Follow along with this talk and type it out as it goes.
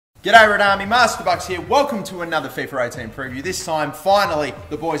G'day Red Army, Masterbucks here. Welcome to another FIFA 18 preview. This time, finally,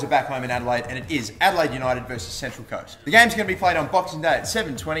 the boys are back home in Adelaide, and it is Adelaide United versus Central Coast. The game's going to be played on Boxing Day at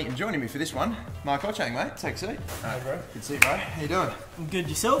 7:20, and joining me for this one, Mark Ochieng, mate. Take a seat. Hey, bro. Good to see you, bro. How you doing? I'm good.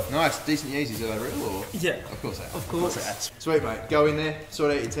 Yourself? Nice. Decent Yeezys, are they real? Or? Yeah. Of course they are. Of course. They are. Sweet, mate. Go in there,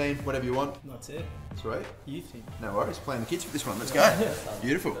 sort out your team, whatever you want. That's it. Sweet. You think? No worries. Playing the kids for this one. Let's go.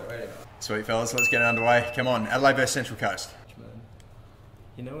 Beautiful. Sweet, fellas. Let's get it underway. Come on. Adelaide versus Central Coast.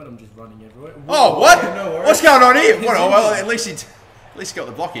 You know what? I'm just running everywhere. Whoa, what? Yeah, no What's going on here? What? Oh, well, at least he got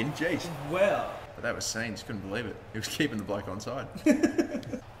the block in. Jeez. Wow. But that was scenes. Couldn't believe it. He was keeping the bloke onside.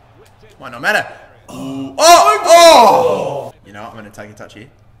 Might not matter. Oh! Oh! You know what? I'm going to take a touch here.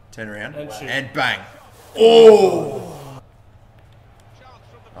 Turn around. And bang. Oh!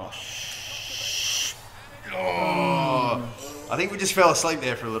 Oh, shh. Oh. I think we just fell asleep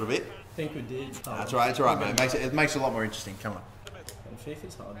there for a little bit. I think we did. That's right. It's all right, mate. It makes it a lot more interesting. Come on. And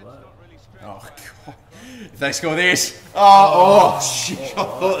FIFA's hard work. Oh, God. If they score this. Oh, shit. I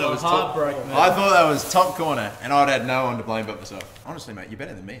thought that was heartbreak, top. man. I thought that was top corner, and I'd had no one to blame but myself. Honestly, mate, you're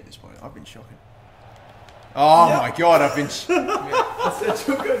better than me at this point. I've been shocking. Oh, my God. I've been... Such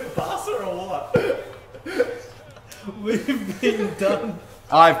a good passer or what? We've been done.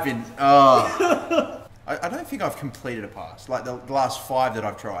 I've been... I don't think I've completed a pass. Like the last 5 that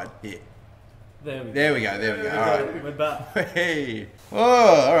I've tried. Here. There we go. All right. We're back. Hey. Oh,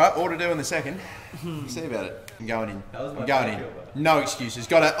 all right. All to do in the second. See about it. I'm going in. I'm going in. No excuses.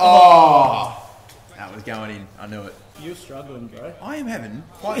 Got it. Oh. That was going in. I knew it. You're struggling, bro. I am having,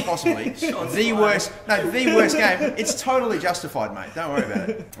 quite possibly, the worst game. It's totally justified, mate. Don't worry about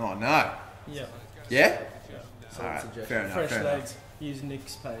it. Oh, no. Yeah. Yeah? So All right. Fair enough. Fresh legs. Use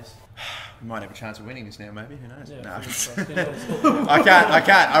Nick's pace. We might have a chance of winning this now, maybe. Who knows? Yeah, No. I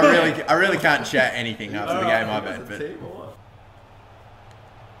can't. I really can't chat anything after the game, I bet. But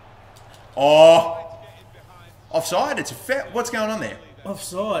oh, offside. It's a fair. What's going on there?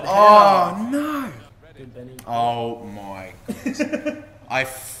 Offside. Oh no. Good Benny. Oh my God.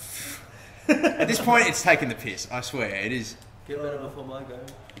 At this point, it's taking the piss. I swear, it is. Get better before my go.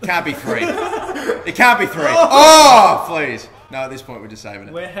 It can't be 3. It can't be 3. Oh, please. No, at this point, we're just saving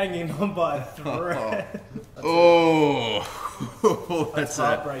it. We're hanging on by a thread. Oh, That's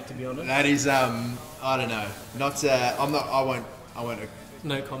heartbreak, to be honest. That is, I don't know. Not, I won't.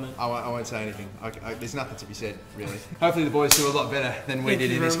 No comment. I won't say anything. There's nothing to be said, really. Hopefully the boys do a lot better than we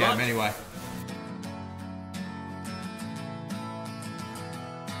did in this game anyway.